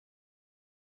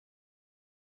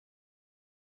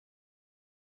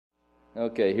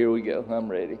Okay, here we go.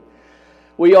 I'm ready.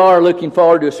 We are looking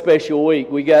forward to a special week.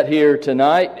 We got here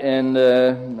tonight, and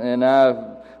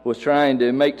I was trying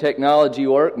to make technology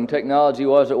work, and technology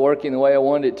wasn't working the way I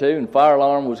wanted it to, and fire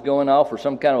alarm was going off, or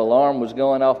some kind of alarm was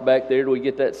going off back there. Did we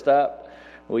get that stopped?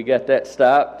 We got that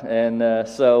stopped, and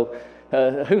so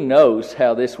who knows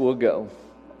how this will go.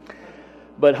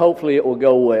 But hopefully it will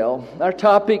go well. Our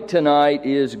topic tonight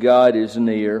is God is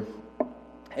near.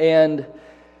 And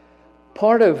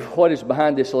part of what is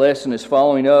behind this lesson is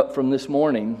following up from this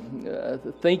morning,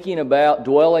 thinking about,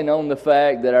 dwelling on the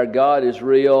fact that our God is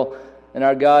real and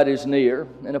our God is near.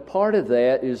 And a part of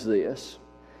that is this.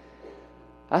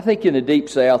 I think in the Deep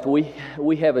South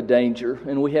we have a danger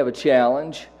and we have a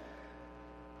challenge.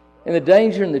 And the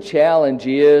danger and the challenge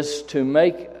is to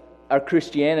make our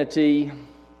Christianity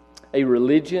a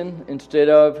religion instead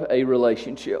of a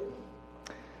relationship.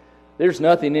 There's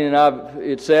nothing in and of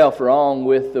itself wrong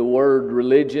with the word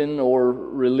religion or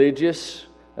religious.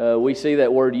 We see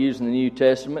that word used in the New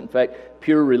Testament. In fact,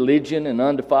 pure religion and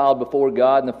undefiled before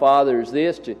God and the Father is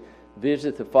this: to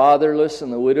visit the fatherless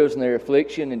and the widows in their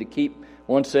affliction, and to keep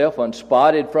oneself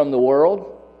unspotted from the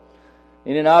world.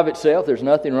 In and of itself, there's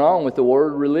nothing wrong with the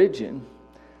word religion.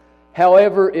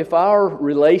 However, if our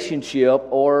relationship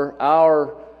or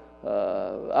our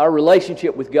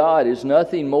relationship with God is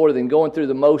nothing more than going through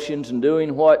the motions and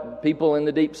doing what people in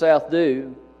the Deep South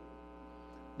do,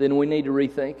 then we need to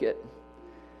rethink it.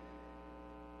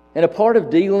 And a part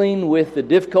of dealing with the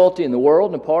difficulty in the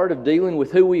world, and a part of dealing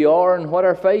with who we are and what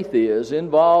our faith is,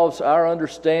 involves our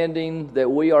understanding that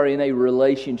we are in a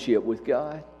relationship with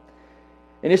God.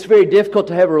 And it's very difficult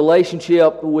to have a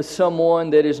relationship with someone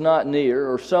that is not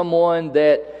near, or someone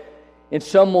that in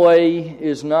some way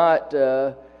is not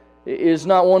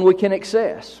one we can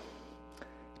access.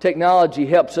 Technology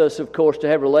helps us, of course, to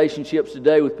have relationships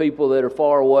today with people that are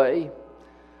far away,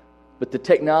 but the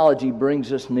technology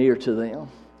brings us near to them.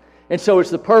 And so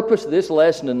it's the purpose of this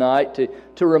lesson tonight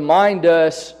to remind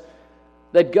us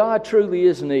that God truly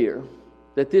is near,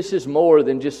 that this is more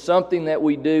than just something that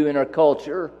we do in our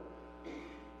culture,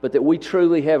 but that we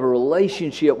truly have a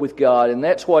relationship with God, and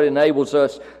that's what enables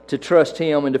us to trust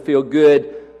Him and to feel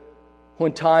good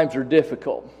when times are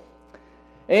difficult.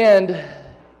 And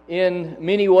in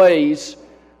many ways,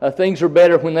 things are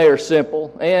better when they are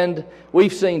simple. And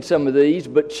we've seen some of these,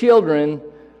 but children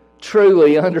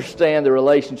truly understand the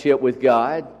relationship with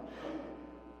God.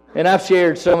 And I've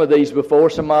shared some of these before.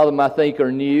 Some of them I think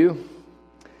are new.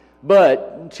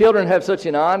 But children have such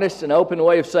an honest and open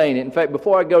way of saying it. In fact,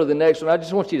 before I go to the next one, I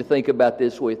just want you to think about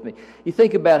this with me. You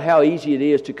think about how easy it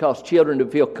is to cause children to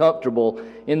feel comfortable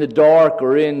in the dark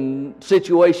or in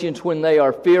situations when they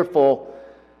are fearful,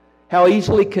 how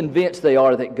easily convinced they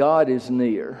are that God is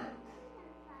near.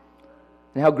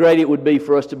 And how great it would be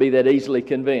for us to be that easily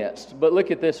convinced. But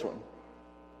look at this one.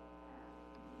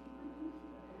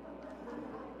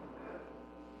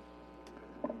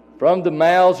 From the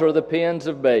mouths or the pens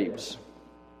of babes.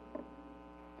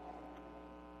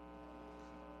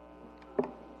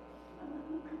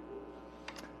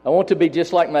 I want to be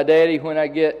just like my daddy when I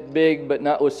get big, but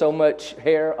not with so much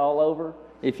hair all over,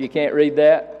 if you can't read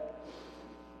that.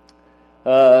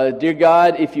 Dear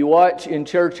God, if you watch in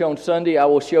church on Sunday, I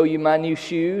will show you my new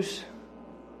shoes.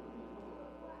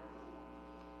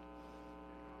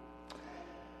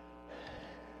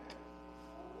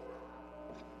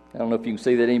 I don't know if you can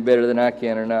see that any better than I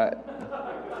can or not.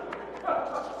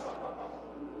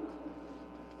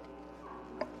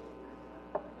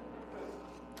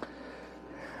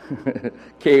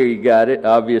 Carrie got it,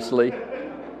 obviously.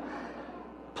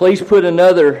 Please put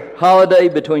another holiday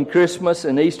between Christmas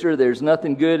and Easter. There's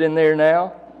nothing good in there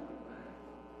now.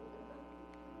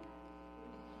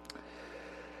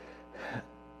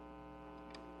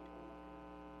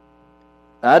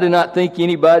 I do not think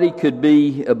anybody could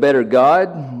be a better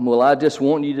God. Well, I just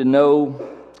want you to know,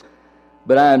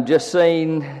 but I'm just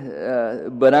saying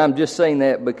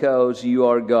that because you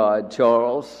are God,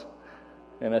 Charles.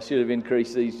 And I should have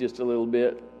increased these just a little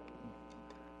bit.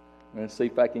 Let's see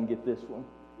if I can get this one.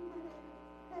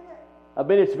 I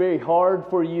bet it's very hard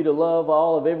for you to love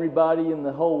all of everybody in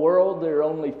the whole world. There are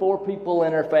only 4 people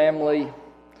in our family,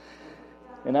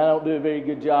 and I don't do a very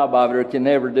good job of it, or can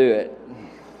never do it.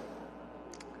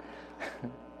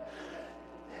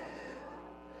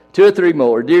 2 or 3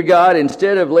 more. Dear God,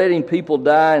 instead of letting people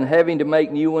die and having to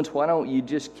make new ones, why don't you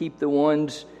just keep the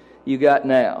ones you got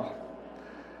now?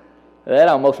 That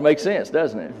almost makes sense,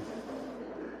 doesn't it?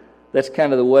 That's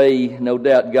kind of the way, no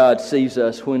doubt, God sees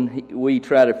us when we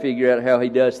try to figure out how He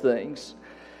does things.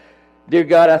 Dear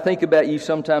God, I think about you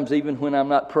sometimes even when I'm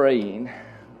not praying.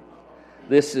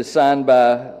 This is signed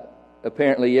by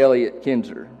apparently Elliot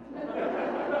Kinzer.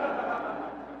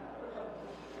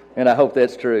 And I hope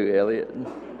that's true, Elliot.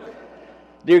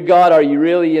 Dear God, are you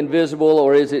really invisible,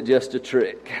 or is it just a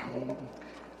trick?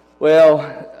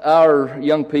 Well, our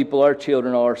young people, our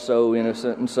children are so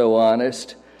innocent and so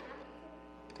honest.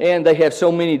 And they have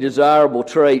so many desirable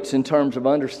traits in terms of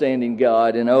understanding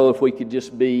God. And oh, if we could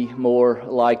just be more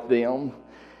like them.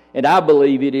 And I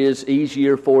believe it is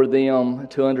easier for them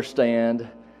to understand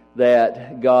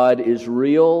that God is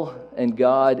real and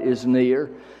God is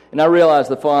near. And I realize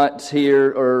the fonts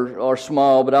here are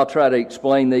small, but I'll try to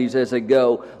explain these as I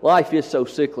go. Life is so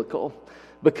cyclical.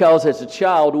 Because as a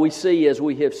child, we see, as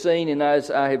we have seen, and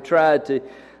as I have tried to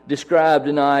describe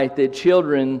tonight, that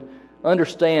children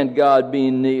understand God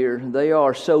being near. They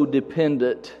are so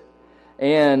dependent,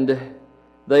 and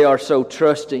they are so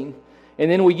trusting.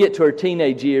 And then we get to our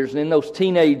teenage years, and in those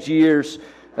teenage years,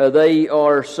 they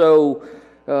are so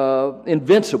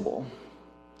invincible.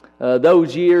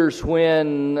 Those years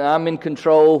when I'm in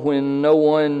control, when no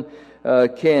one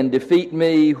can defeat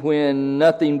me, when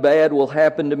nothing bad will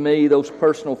happen to me, those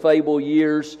personal fable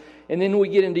years. And then we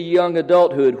get into young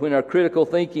adulthood when our critical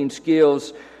thinking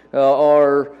skills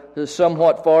are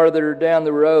somewhat farther down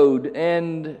the road.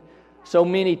 And so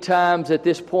many times at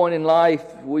this point in life,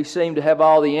 we seem to have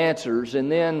all the answers.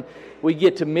 And then we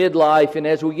get to midlife, and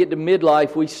as we get to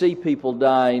midlife, we see people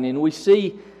dying, and we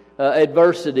see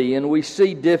adversity, and we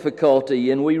see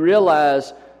difficulty, and we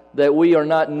realize that we are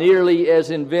not nearly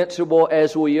as invincible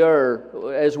as we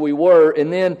were.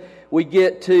 And then we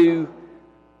get to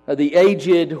the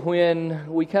aged, when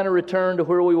we kind of return to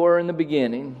where we were in the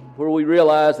beginning, where we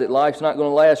realize that life's not going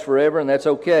to last forever, and that's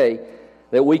okay.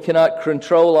 That we cannot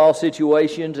control all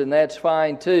situations, and that's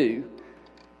fine too.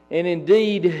 And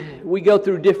indeed, we go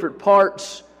through different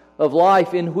parts of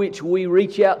life in which we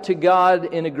reach out to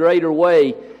God in a greater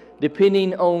way,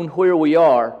 depending on where we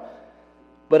are.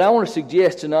 But I want to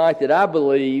suggest tonight that I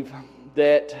believe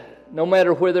that no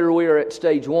matter whether we are at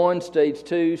stage 1, stage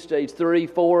 2, stage 3,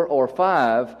 4, or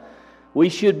 5, we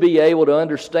should be able to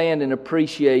understand and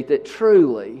appreciate that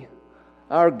truly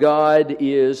our God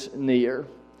is near. And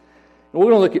we're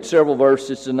going to look at several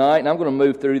verses tonight, and I'm going to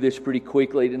move through this pretty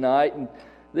quickly tonight. And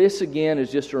this again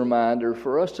is just a reminder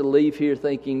for us to leave here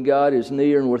thinking God is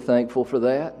near, and we're thankful for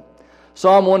that.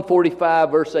 Psalm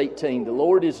 145, verse 18, the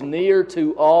Lord is near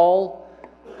to all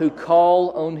who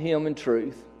call on Him in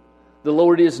truth. The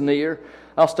Lord is near.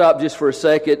 I'll stop just for a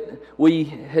second. We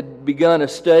had begun a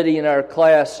study in our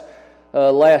class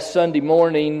last Sunday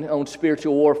morning on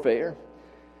spiritual warfare.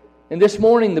 And this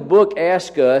morning the book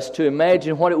asks us to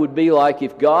imagine what it would be like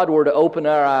if God were to open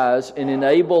our eyes and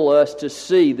enable us to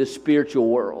see the spiritual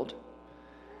world.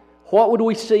 What would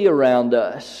we see around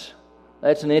us?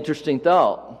 That's an interesting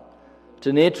thought. It's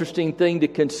an interesting thing to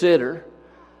consider.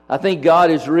 I think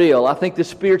God is real. I think the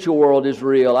spiritual world is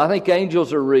real. I think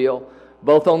angels are real,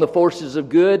 both on the forces of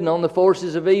good and on the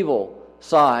forces of evil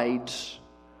sides.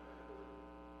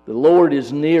 The Lord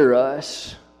is near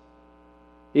us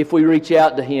if we reach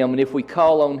out to Him and if we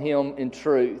call on Him in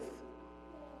truth.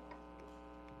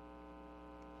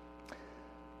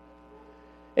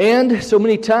 And so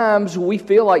many times we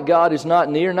feel like God is not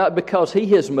near, not because He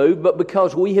has moved, but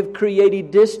because we have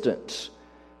created distance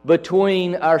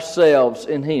between ourselves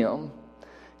and Him. You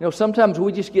know, sometimes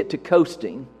we just get to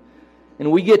coasting,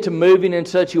 and we get to moving in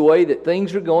such a way that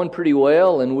things are going pretty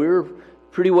well, and we're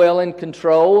pretty well in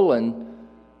control, and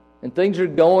things are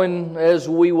going as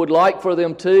we would like for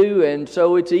them to, and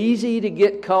so it's easy to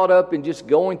get caught up in just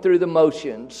going through the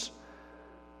motions.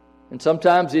 And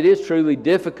sometimes it is truly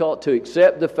difficult to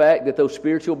accept the fact that those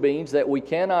spiritual beings that we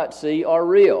cannot see are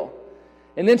real.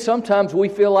 And then sometimes we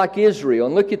feel like Israel.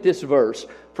 And look at this verse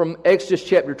from Exodus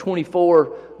chapter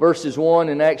 24, verses 1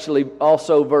 and actually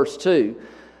also verse 2.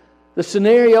 The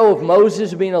scenario of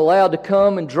Moses being allowed to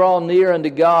come and draw near unto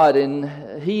God.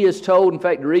 And he is told, in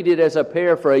fact, read it as I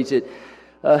paraphrase it.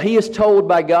 He is told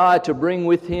by God to bring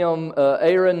with him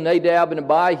Aaron, Nadab, and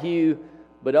Abihu,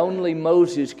 but only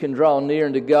Moses can draw near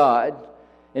unto God.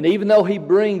 And even though he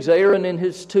brings Aaron and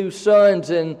his 2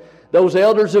 sons and those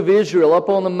elders of Israel up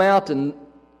on the mountain,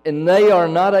 and they are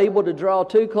not able to draw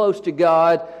too close to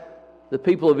God, the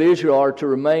people of Israel are to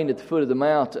remain at the foot of the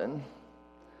mountain.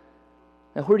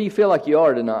 Now, where do you feel like you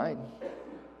are tonight?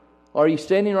 Are you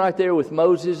standing right there with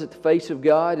Moses at the face of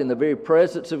God, in the very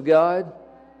presence of God?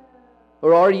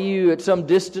 Or are you at some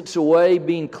distance away,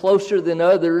 being closer than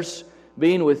others,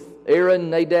 being with Aaron,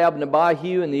 Nadab, and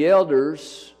Abihu, and the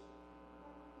elders?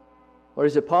 Or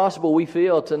is it possible we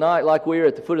feel tonight like we're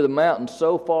at the foot of the mountain,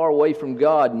 so far away from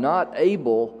God, not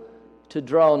able to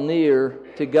draw near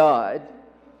to God?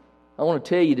 I want to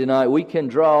tell you tonight, we can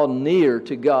draw near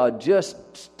to God just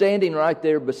standing right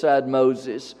there beside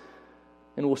Moses.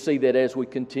 And we'll see that as we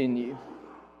continue.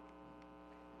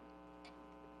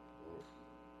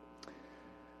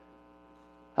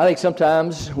 I think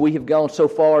sometimes we have gone so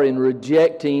far in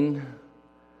rejecting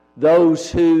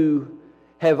those who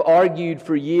have argued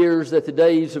for years that the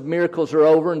days of miracles are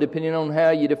over, and depending on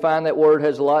how you define that word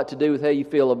has a lot to do with how you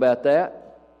feel about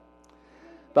that.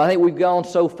 But I think we've gone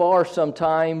so far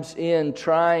sometimes in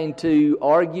trying to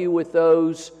argue with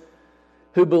those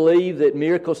who believe that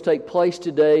miracles take place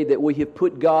today that we have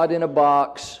put God in a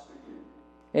box,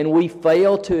 and we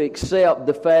fail to accept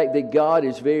the fact that God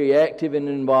is very active and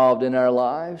involved in our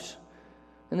lives.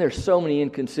 And there's so many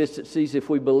inconsistencies if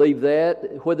we believe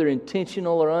that, whether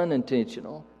intentional or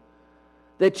unintentional.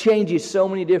 That changes so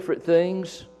many different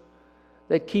things.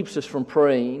 That keeps us from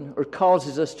praying or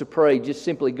causes us to pray just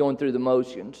simply going through the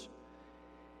motions.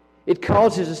 It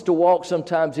causes us to walk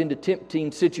sometimes into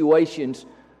tempting situations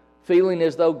feeling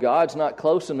as though God's not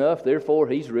close enough, therefore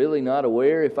He's really not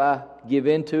aware if I give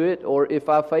into it or if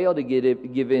I fail to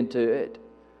give into it.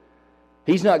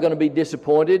 He's not going to be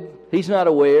disappointed. He's not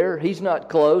aware. He's not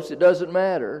close. It doesn't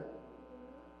matter.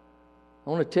 I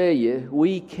want to tell you,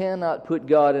 we cannot put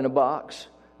God in a box.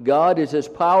 God is as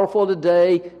powerful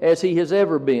today as He has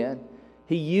ever been.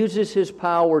 He uses His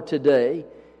power today.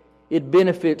 It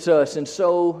benefits us in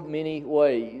so many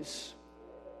ways.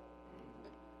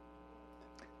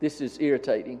 This is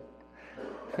irritating.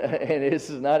 And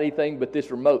this is not anything but this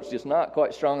remote's just not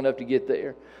quite strong enough to get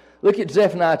there. Look at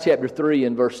Zephaniah chapter 3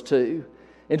 and verse 2.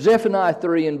 In Zephaniah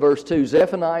 3 and verse 2,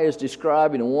 Zephaniah is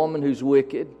describing a woman who's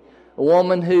wicked. A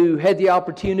woman who had the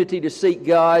opportunity to seek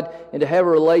God and to have a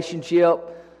relationship,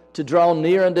 to draw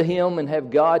near unto Him and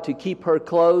have God to keep her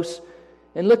close.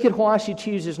 And look at why she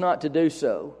chooses not to do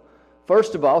so.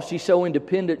 First of all, she's so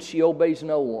independent she obeys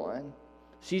no one.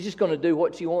 She's just going to do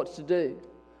what she wants to do.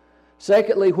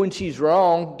 Secondly, when she's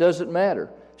wrong, doesn't matter.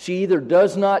 She either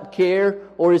does not care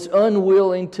or is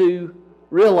unwilling to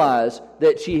realize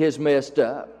that she has messed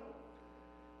up.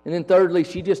 And then thirdly,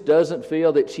 she just doesn't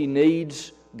feel that she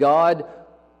needs God,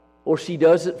 or she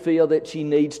doesn't feel that she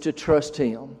needs to trust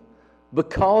Him.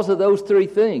 Because of those three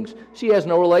things, she has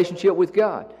no relationship with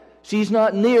God. She's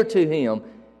not near to Him,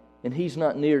 and He's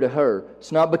not near to her.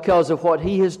 It's not because of what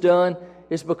He has done,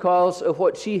 it's because of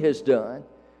what she has done.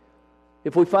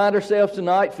 If we find ourselves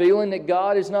tonight feeling that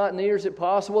God is not near, is it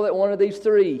possible that one of these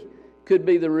three could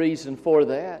be the reason for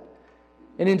that?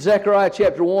 And in Zechariah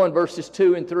chapter 1, verses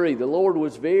 2 and 3, the Lord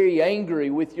was very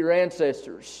angry with your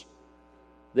ancestors.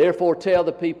 Therefore tell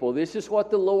the people, this is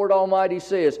what the Lord Almighty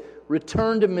says,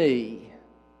 return to me,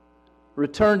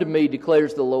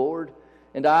 declares the Lord,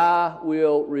 and I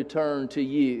will return to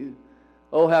you.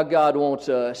 Oh, how God wants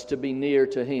us to be near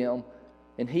to Him,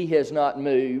 and He has not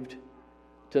moved.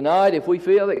 Tonight, if we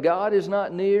feel that God is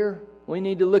not near, we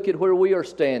need to look at where we are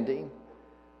standing.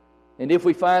 And if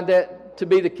we find that to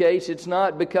be the case, it's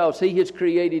not because He has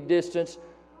created distance,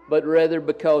 but rather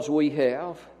because we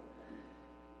have.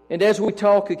 And as we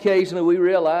talk occasionally, we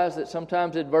realize that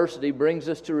sometimes adversity brings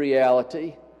us to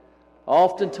reality.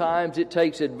 Oftentimes it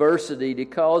takes adversity to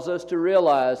cause us to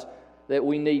realize that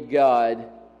we need God,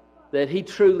 that He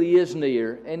truly is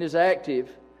near and is active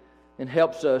and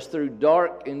helps us through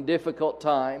dark and difficult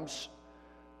times.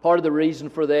 Part of the reason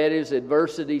for that is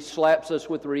adversity slaps us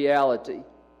with reality.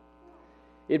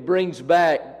 It brings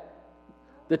back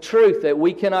the truth that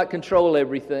we cannot control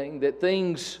everything, that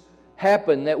things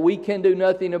happen that we can do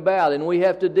nothing about and we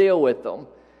have to deal with them.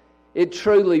 It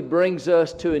truly brings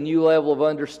us to a new level of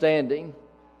understanding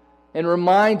and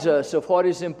reminds us of what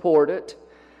is important.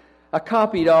 I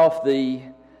copied off the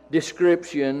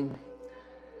description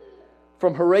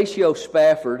from Horatio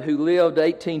Spafford, who lived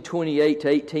 1828 to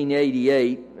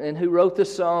 1888, and who wrote the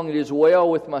song, It Is Well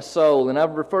With My Soul. And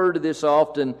I've referred to this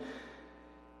often.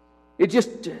 It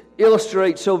just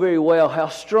illustrates so very well how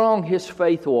strong his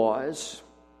faith was.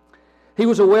 He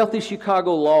was a wealthy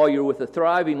Chicago lawyer with a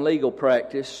thriving legal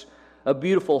practice, a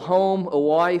beautiful home, a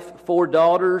wife, 4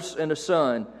 daughters, and a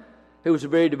son who was a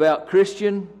very devout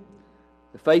Christian,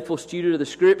 a faithful student of the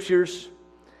Scriptures.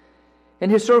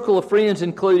 And his circle of friends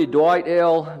included Dwight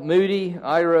L. Moody,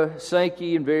 Ira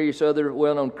Sankey, and various other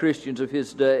well-known Christians of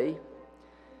his day.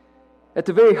 At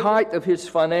the very height of his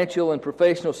financial and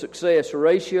professional success,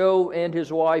 Horatio and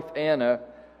his wife Anna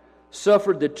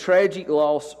suffered the tragic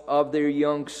loss of their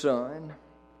young son.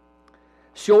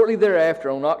 Shortly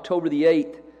thereafter, on October the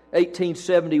 8th,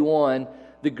 1871,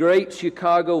 the Great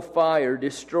Chicago Fire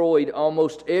destroyed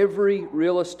almost every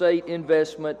real estate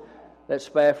investment that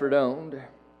Spafford owned.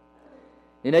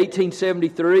 In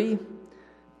 1873,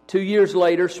 2 years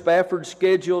later, Spafford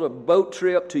scheduled a boat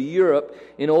trip to Europe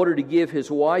in order to give his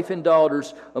wife and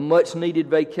daughters a much-needed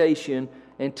vacation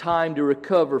and time to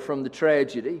recover from the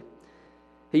tragedy.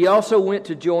 He also went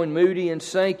to join Moody and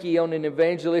Sankey on an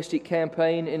evangelistic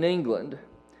campaign in England.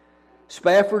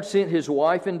 Spafford sent his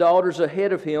wife and daughters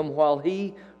ahead of him while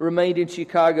he remained in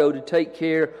Chicago to take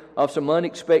care of some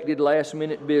unexpected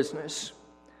last-minute business.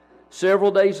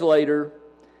 Several days later,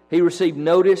 he received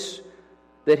notice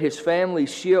that his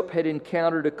family's ship had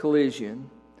encountered a collision.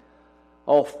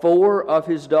 All 4 of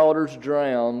his daughters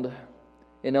drowned,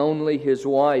 and only his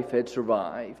wife had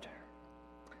survived.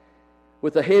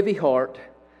 With a heavy heart,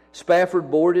 Spafford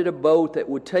boarded a boat that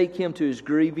would take him to his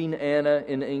grieving Anna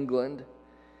in England.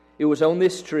 It was on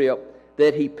this trip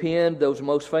that he penned those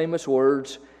most famous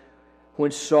words,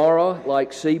 "When sorrow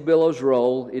like sea billows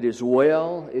roll, it is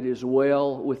well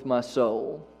with my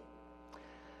soul."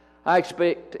 I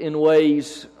expect in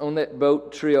ways on that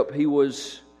boat trip he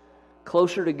was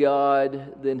closer to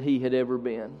God than he had ever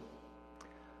been.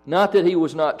 Not that he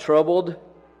was not troubled,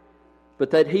 but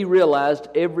that he realized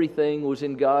everything was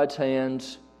in God's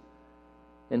hands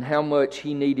and how much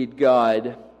he needed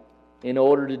God in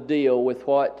order to deal with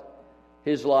what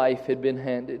his life had been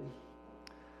handed.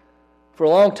 For a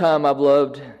long time I've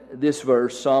loved this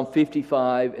verse, Psalm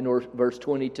 55 and verse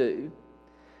 22.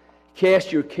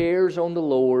 Cast your cares on the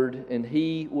Lord, and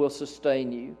He will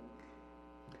sustain you.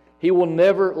 He will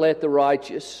never let the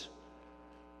righteous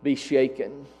be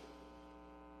shaken.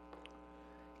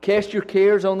 Cast your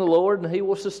cares on the Lord, and He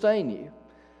will sustain you.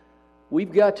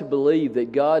 We've got to believe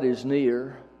that God is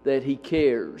near, that He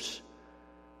cares,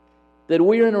 that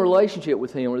we're in a relationship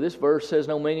with Him, where this verse has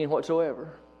no meaning whatsoever.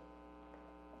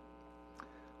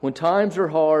 When times are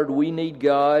hard, we need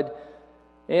God.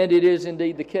 And it is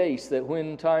indeed the case that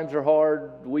when times are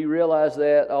hard, we realize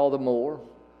that all the more.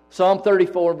 Psalm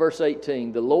 34 verse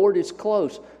 18, the Lord is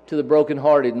close to the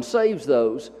brokenhearted and saves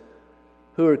those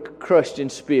who are crushed in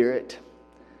spirit.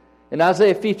 In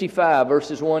Isaiah 55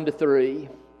 verses 1 to 3,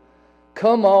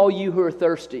 come all you who are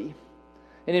thirsty.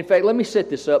 And in fact, let me set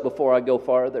this up before I go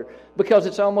farther, because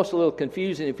it's almost a little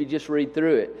confusing if you just read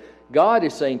through it. God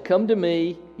is saying, come to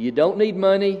me. You don't need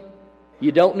money.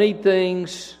 You don't need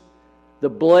things. The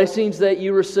blessings that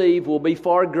you receive will be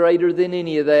far greater than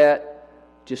any of that.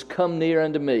 Just come near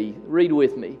unto me. Read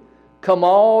with me. Come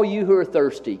all you who are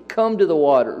thirsty, come to the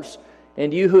waters.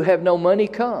 And you who have no money,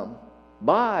 come.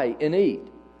 Buy and eat.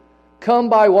 Come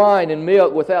buy wine and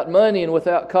milk without money and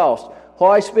without cost.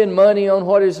 Why spend money on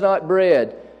what is not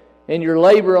bread, and your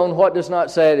labor on what does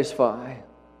not satisfy?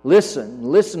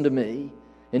 Listen to me,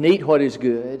 and eat what is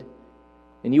good,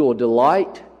 and you will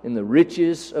delight in the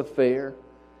riches of fare.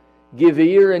 Give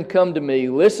ear and come to me.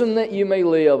 Listen that you may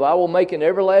live. I will make an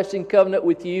everlasting covenant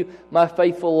with you, my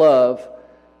faithful love,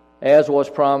 as was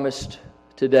promised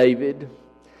to David.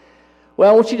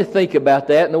 Well, I want you to think about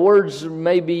that, and the words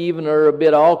maybe even are a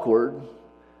bit awkward,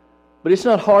 but it's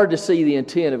not hard to see the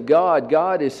intent of God.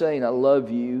 God is saying, I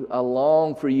love you. I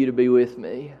long for you to be with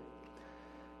me.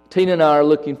 Tina and I are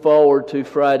looking forward to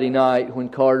Friday night when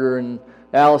Carter and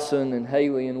Allison and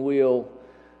Haley and Will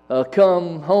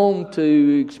come home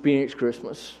to experience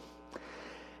Christmas.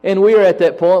 And we're at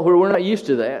that point where we're not used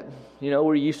to that. You know,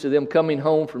 we're used to them coming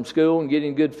home from school and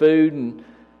getting good food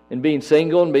and being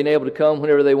single and being able to come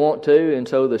whenever they want to. And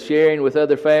so the sharing with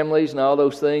other families and all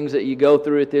those things that you go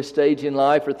through at this stage in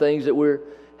life are things that we're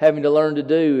having to learn to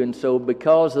do. And so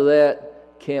because of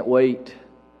that, can't wait.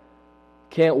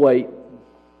 Can't wait.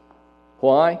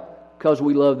 Why? Because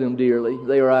we love them dearly.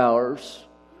 They are ours.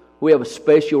 We have a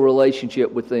special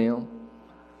relationship with them.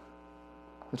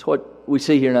 That's what we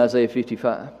see here in Isaiah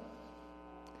 55.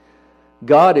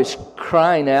 God is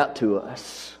crying out to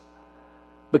us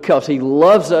because He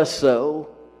loves us so,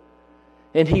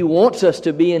 and He wants us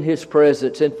to be in His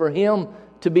presence and for Him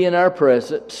to be in our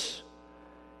presence.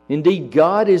 Indeed,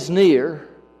 God is near.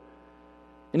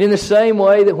 And in the same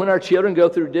way that when our children go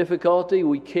through difficulty,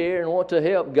 we care and want to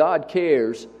help, God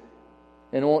cares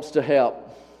and wants to help.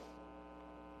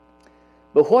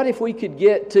 But what if we could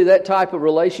get to that type of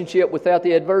relationship without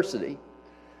the adversity?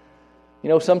 You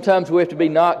know, sometimes we have to be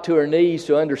knocked to our knees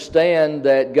to understand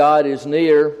that God is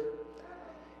near.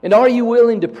 And are you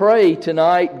willing to pray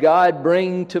tonight, God,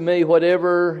 bring to me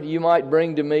whatever you might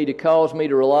bring to me to cause me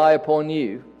to rely upon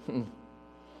you?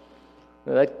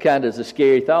 Well, that kind of is a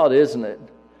scary thought, isn't it?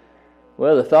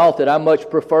 Well, the thought that I much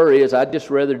prefer is I'd just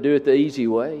rather do it the easy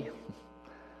way.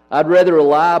 I'd rather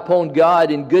rely upon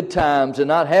God in good times and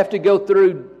not have to go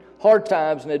through hard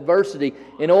times and adversity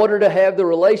in order to have the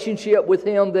relationship with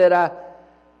Him that I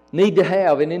need to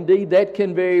have. And indeed, that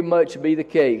can very much be the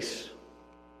case.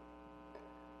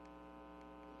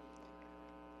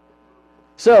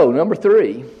 So, number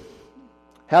 3,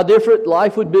 how different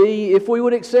life would be if we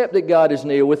would accept that God is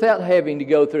near without having to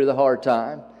go through the hard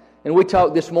time. And we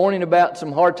talked this morning about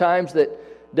some hard times that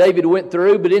David went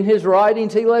through, but in his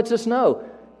writings he lets us know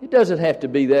it doesn't have to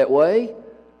be that way.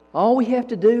 All we have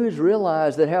to do is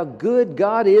realize that how good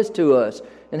God is to us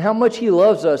and how much He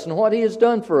loves us and what He has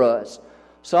done for us.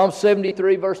 Psalm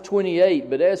 73 verse 28,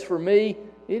 but as for me,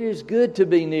 it is good to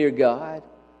be near God.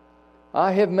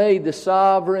 I have made the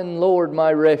sovereign Lord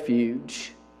my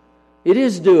refuge. It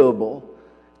is doable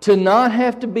to not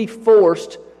have to be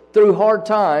forced through hard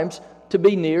times to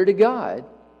be near to God.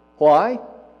 Why?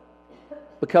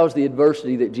 Because of the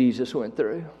adversity that Jesus went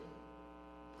through.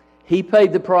 He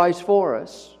paid the price for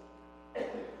us.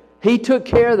 He took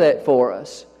care of that for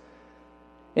us.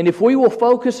 And if we will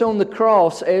focus on the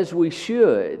cross as we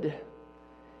should,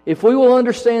 if we will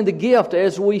understand the gift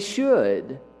as we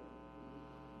should,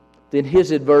 then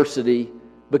His adversity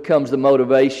becomes the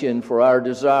motivation for our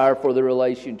desire for the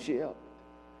relationship.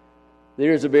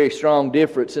 There is a very strong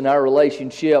difference in our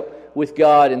relationship with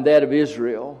God and that of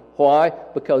Israel. Why?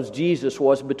 Because Jesus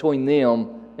was between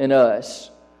them and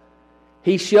us.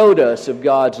 He showed us of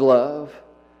God's love.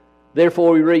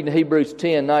 Therefore, we read in Hebrews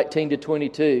 10, 19 to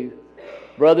 22,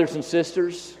 brothers and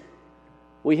sisters,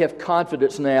 we have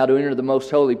confidence now to enter the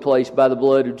most holy place by the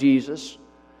blood of Jesus,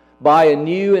 by a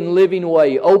new and living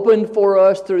way opened for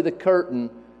us through the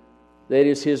curtain that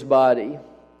is His body.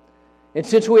 And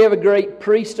since we have a great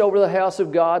priest over the house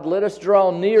of God, let us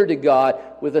draw near to God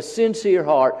with a sincere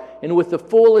heart and with the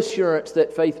full assurance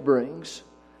that faith brings,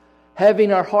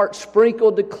 having our hearts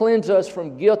sprinkled to cleanse us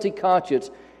from guilty conscience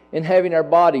and having our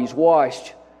bodies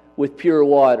washed with pure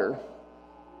water.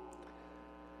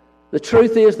 The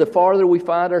truth is, the farther we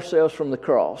find ourselves from the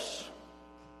cross,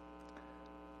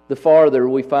 the farther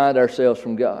we find ourselves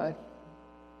from God.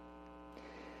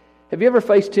 Have you ever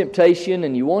faced temptation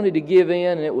and you wanted to give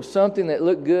in and it was something that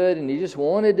looked good and you just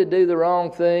wanted to do the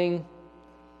wrong thing?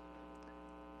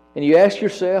 And you ask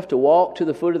yourself to walk to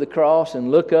the foot of the cross and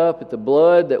look up at the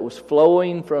blood that was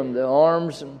flowing from the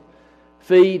arms and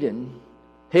feet and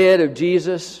head of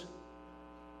Jesus.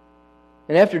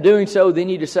 And after doing so, then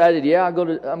you decided, I'm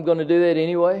going to do that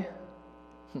anyway.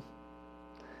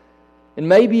 And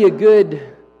maybe a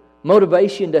good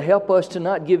motivation to help us to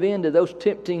not give in to those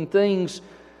tempting things,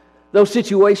 those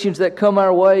situations that come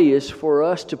our way, is for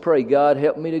us to pray, God,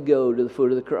 help me to go to the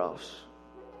foot of the cross.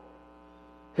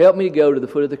 Help me to go to the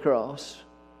foot of the cross.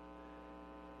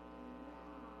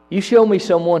 You show me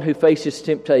someone who faces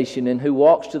temptation and who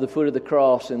walks to the foot of the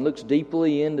cross and looks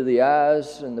deeply into the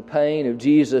eyes and the pain of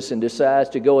Jesus and decides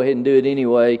to go ahead and do it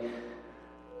anyway,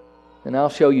 and I'll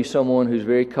show you someone who's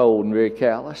very cold and very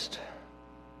calloused.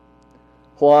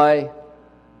 Why?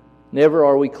 Never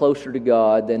are we closer to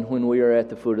God than when we are at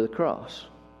the foot of the cross.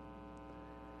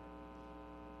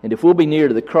 And if we'll be near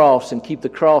to the cross and keep the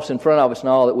cross in front of us in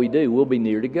all that we do, we'll be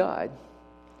near to God.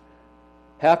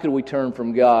 How could we turn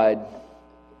from God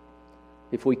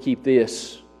if we keep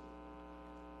this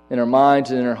in our minds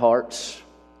and in our hearts?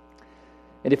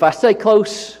 And if I stay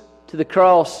close to the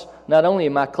cross, not only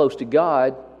am I close to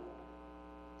God,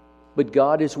 but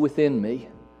God is within me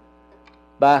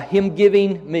by Him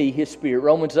giving me His Spirit.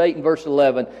 Romans 8 and verse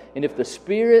 11, and if the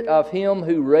Spirit of Him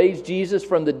who raised Jesus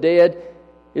from the dead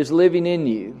is living in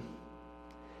you,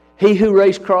 He who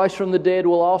raised Christ from the dead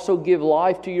will also give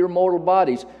life to your mortal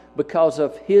bodies because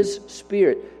of His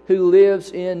Spirit who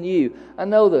lives in you. I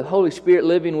know the Holy Spirit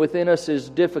living within us is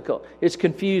difficult. It's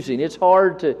confusing. It's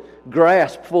hard to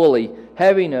grasp fully.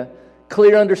 Having a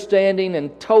clear understanding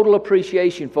and total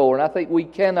appreciation for it. And I think we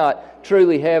cannot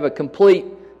truly have a complete,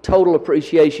 total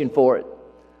appreciation for it.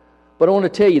 But I want to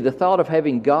tell you, the thought of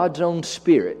having God's own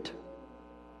Spirit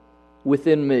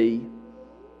within me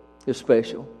is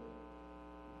special.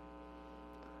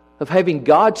 Of having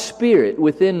God's Spirit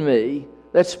within me,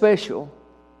 that's special.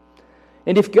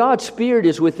 And if God's Spirit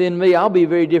is within me, I'll be a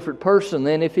very different person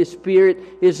than if His Spirit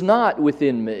is not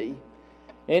within me.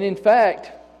 And in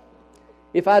fact,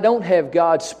 if I don't have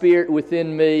God's Spirit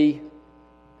within me,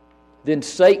 then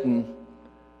Satan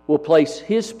will place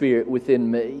his spirit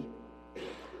within me.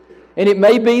 And it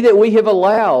may be that we have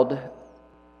allowed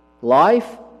life,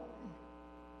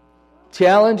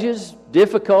 challenges,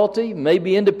 difficulty,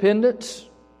 maybe independence,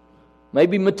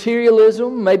 maybe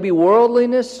materialism, maybe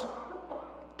worldliness,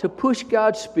 to push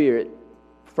God's Spirit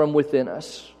from within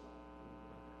us.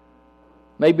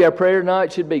 Maybe our prayer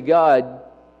tonight should be, God,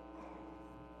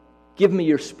 give me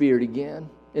your Spirit again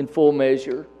in full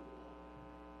measure.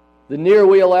 The nearer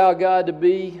we allow God to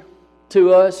be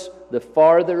to us, the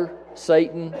farther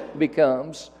Satan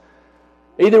becomes.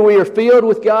 Either we are filled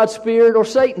with God's Spirit or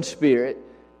Satan's Spirit.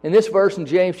 In this verse in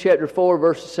James chapter 4,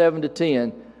 verses 7 to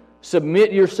 10,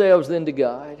 submit yourselves then to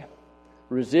God.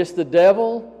 Resist the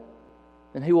devil,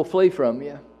 and he will flee from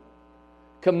you.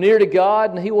 Come near to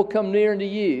God, and He will come near unto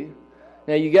you.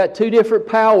 Now you got two different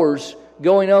powers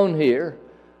going on here.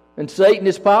 And Satan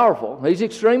is powerful. He's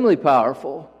extremely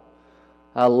powerful.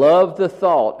 I love the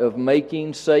thought of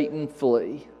making Satan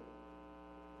flee.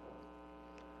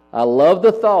 I love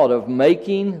the thought of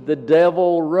making the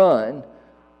devil run,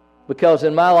 because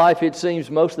in my life it seems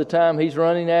most of the time he's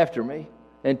running after me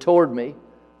and toward me,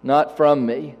 not from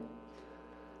me.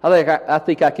 I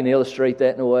think I can illustrate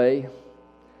that in a way.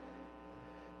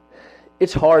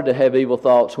 It's hard to have evil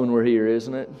thoughts when we're here,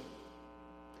 isn't it?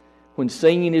 When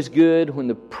singing is good, when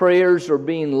the prayers are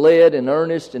being led in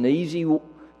earnest and easy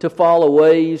to follow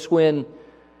ways, when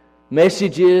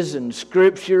messages and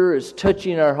Scripture is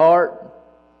touching our heart,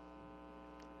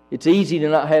 it's easy to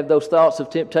not have those thoughts of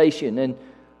temptation. And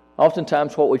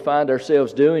oftentimes what we find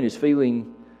ourselves doing is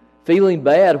feeling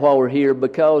bad while we're here,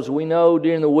 because we know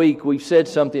during the week we've said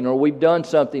something or we've done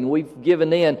something, we've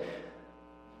given in,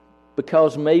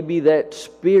 because maybe that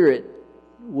spirit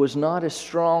was not as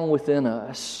strong within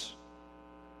us.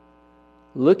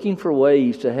 Looking for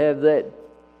ways to have that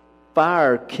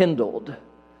fire kindled,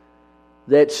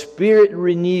 that spirit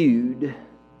renewed,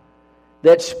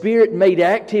 that spirit made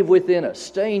active within us,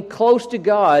 staying close to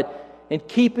God and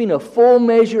keeping a full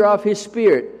measure of His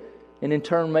Spirit, and in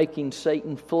turn making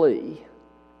Satan flee.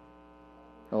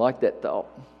 I like that thought.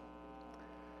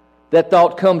 That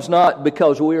thought comes not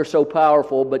because we are so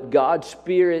powerful, but God's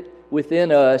Spirit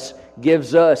within us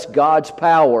gives us God's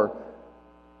power.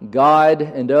 God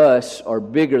and us are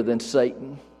bigger than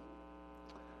Satan.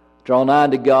 Draw nigh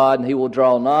to God, and He will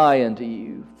draw nigh unto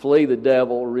you. Flee the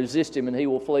devil, resist him, and he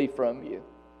will flee from you.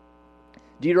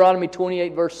 Deuteronomy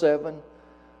 28, verse 7.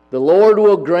 The Lord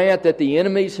will grant that the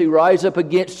enemies who rise up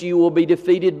against you will be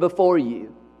defeated before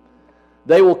you.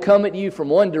 They will come at you from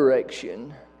one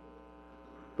direction,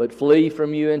 but flee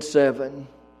from you in seven.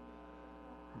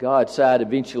 God's side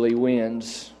eventually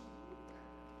wins.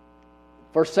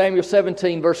 1 Samuel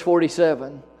 17, verse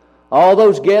 47. All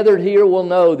those gathered here will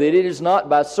know that it is not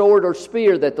by sword or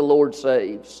spear that the Lord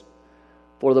saves,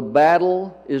 for the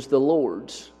battle is the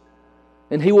Lord's,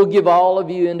 and He will give all of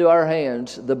you into our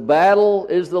hands. The battle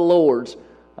is the Lord's.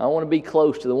 I want to be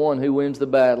close to the one who wins the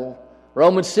battle.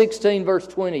 Romans 16, verse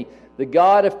 20. The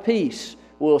God of peace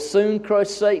will soon crush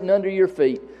Satan under your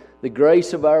feet. The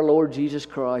grace of our Lord Jesus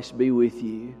Christ be with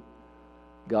you.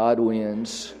 God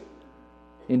wins.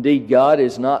 Indeed, God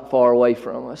is not far away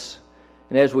from us.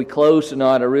 And as we close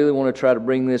tonight, I really want to try to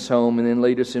bring this home and then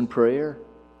lead us in prayer.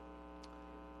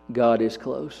 God is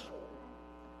close.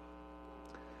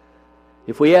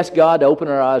 If we ask God to open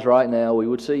our eyes right now, we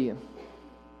would see Him.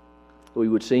 We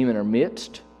would see Him in our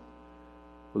midst.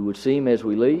 We would see Him as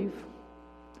we leave.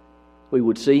 We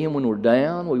would see Him when we're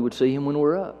down. We would see Him when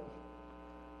we're up.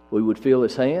 We would feel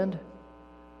His hand.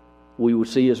 We would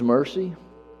see His mercy.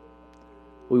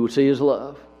 We would see His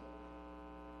love.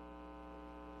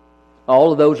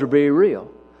 All of those are very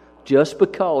real. Just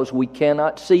because we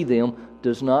cannot see them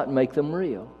does not make them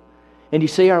real. And you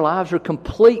see, our lives are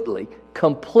completely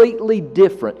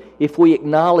different if we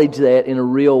acknowledge that in a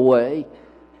real way.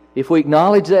 If we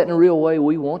acknowledge that in a real way,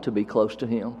 we want to be close to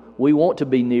Him. We want to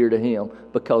be near to Him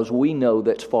because we know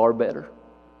that's far better,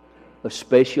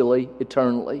 especially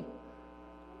eternally.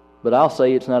 But I'll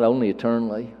say it's not only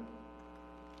eternally.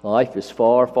 Life is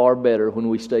far, far better when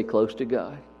we stay close to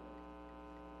God.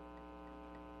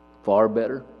 Far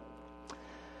better.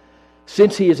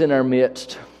 Since He is in our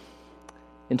midst,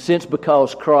 and since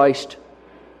because Christ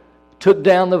took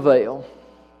down the veil,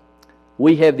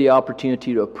 we have the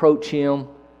opportunity to approach Him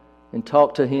and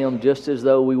talk to Him just as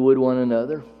though we would one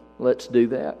another. Let's do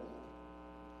that.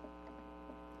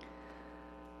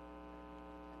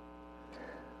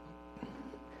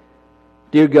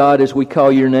 Dear God, as we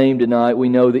call Your name tonight, we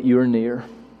know that You are near.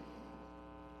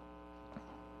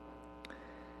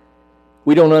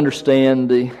 We don't understand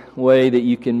the way that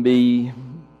You can be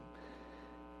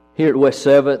here at West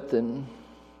 7th and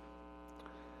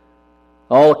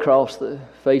all across the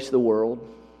face of the world.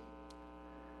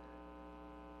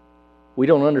 We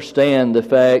don't understand the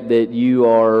fact that You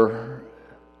are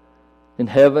in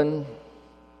heaven,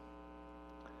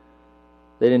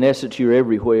 that in essence You're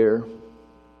everywhere.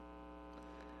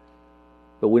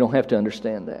 But we don't have to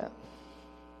understand that.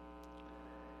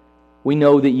 We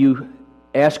know that You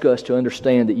ask us to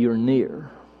understand that You're near.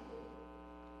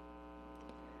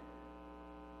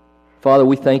 Father,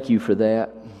 we thank You for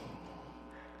that.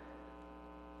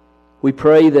 We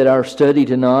pray that our study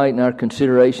tonight and our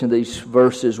consideration of these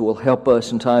verses will help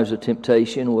us in times of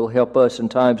temptation, will help us in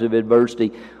times of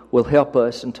adversity, will help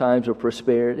us in times of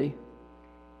prosperity.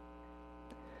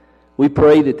 We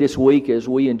pray that this week, as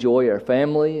we enjoy our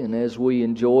family and as we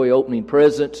enjoy opening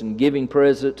presents and giving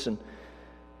presents, and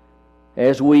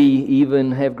as we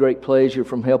even have great pleasure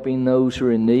from helping those who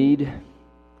are in need,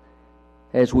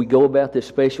 as we go about this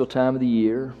special time of the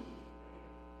year,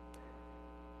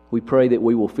 we pray that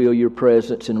we will feel your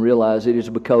presence and realize it is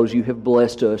because you have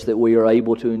blessed us that we are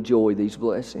able to enjoy these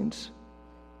blessings.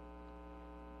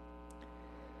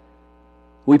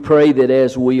 We pray that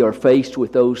as we are faced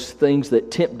with those things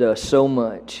that tempt us so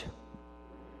much,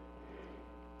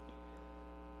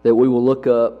 that we will look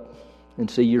up and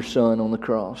see your Son on the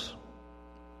cross.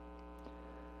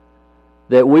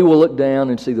 That we will look down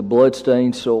and see the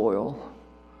blood-stained soil.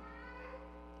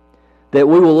 That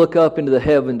we will look up into the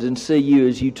heavens and see you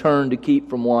as you turn to keep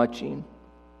from watching.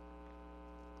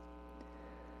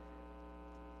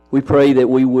 We pray that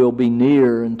we will be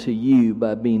near unto you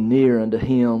by being near unto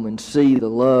Him and see the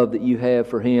love that you have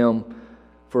for Him,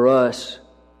 for us,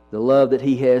 the love that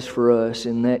He has for us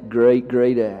in that great,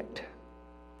 great act.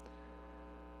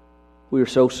 We are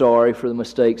so sorry for the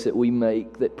mistakes that we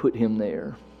make that put Him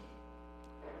there,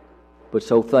 but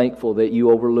so thankful that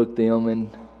you overlook them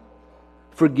and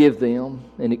forgive them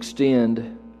and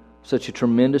extend such a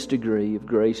tremendous degree of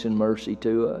grace and mercy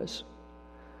to us.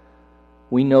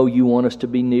 We know you want us to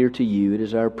be near to you. It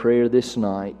is our prayer this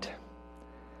night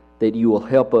that you will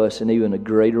help us in even a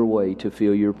greater way to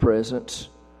feel your presence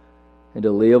and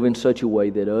to live in such a way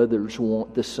that others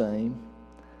want the same.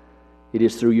 It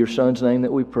is through your Son's name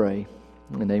that we pray,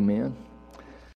 and amen.